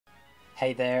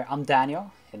Hey there, I'm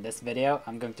Daniel. In this video,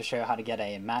 I'm going to show you how to get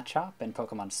a Machamp in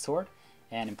Pokemon Sword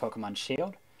and in Pokemon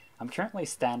Shield. I'm currently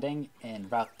standing in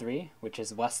Route 3, which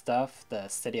is west of the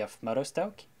city of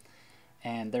Motostoke,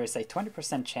 and there is a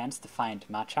 20% chance to find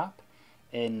Machamp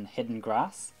in hidden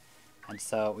grass, and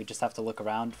so we just have to look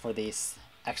around for these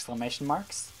exclamation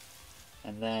marks,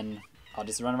 and then I'll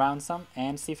just run around some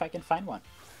and see if I can find one.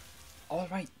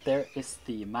 Alright, there is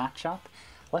the Machamp.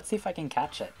 Let's see if I can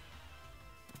catch it.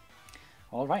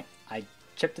 Alright, I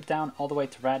chipped it down all the way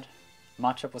to red,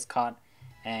 Machamp was caught,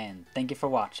 and thank you for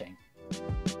watching.